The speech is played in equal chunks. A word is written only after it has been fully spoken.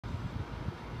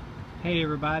Hey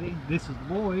everybody, this is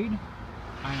Lloyd.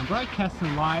 I am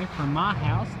broadcasting live from my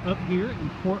house up here in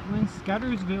Portland,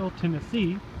 Scottersville,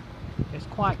 Tennessee. It's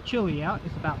quite chilly out.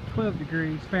 It's about 12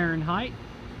 degrees Fahrenheit.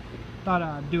 Thought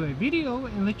I'd do a video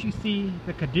and let you see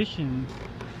the conditions,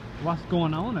 what's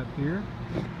going on up here.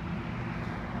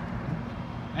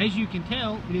 As you can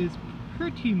tell, it is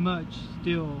pretty much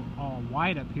still all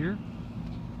white up here.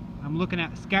 I'm looking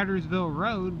at Scottersville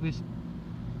Road, which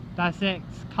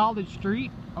dissects College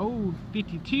Street, Old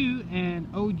 52, and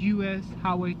Old US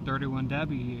Highway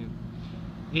 31W.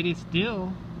 It is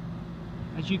still,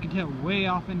 as you can tell, way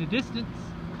off in the distance,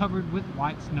 covered with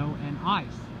white snow and ice.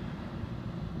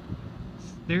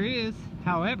 There is,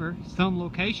 however, some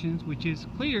locations which is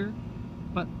clear,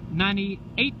 but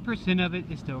 98% of it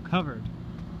is still covered.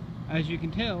 As you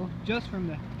can tell, just from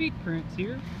the feet prints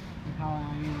here, and how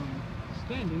I am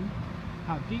standing,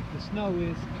 how deep the snow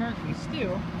is currently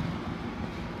still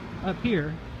up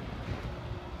here.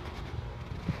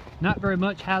 Not very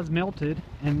much has melted,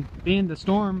 and being the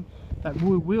storm that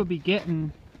we will be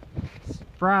getting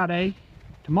Friday,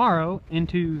 tomorrow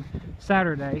into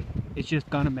Saturday, it's just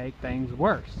going to make things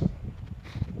worse.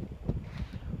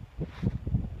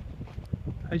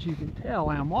 As you can tell,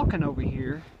 I'm walking over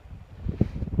here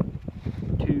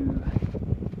to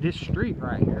this street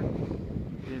right here.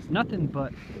 It is nothing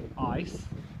but ice,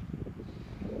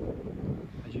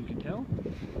 as you can tell.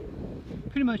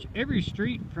 Pretty much every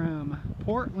street from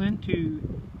Portland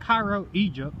to Cairo,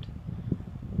 Egypt,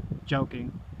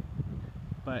 joking,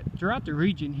 but throughout the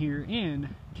region here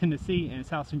in Tennessee and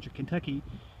South Central Kentucky,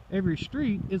 every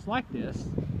street is like this.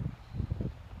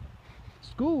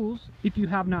 Schools, if you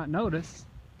have not noticed,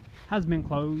 has been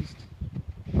closed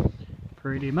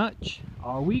pretty much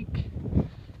all week.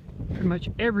 Pretty much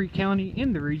every county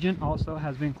in the region also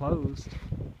has been closed.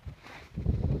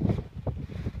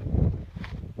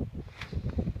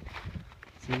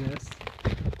 See this?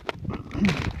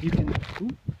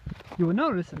 You will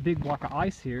notice a big block of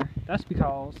ice here. That's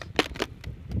because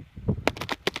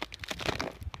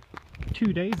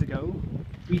 2 days ago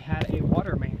we had a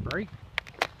water main break.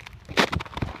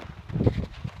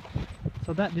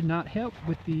 So that did not help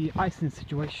with the icing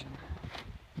situation.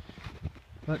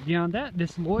 But beyond that,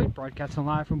 this is Lloyd broadcasting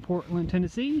live from Portland,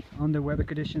 Tennessee on the weather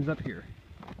conditions up here.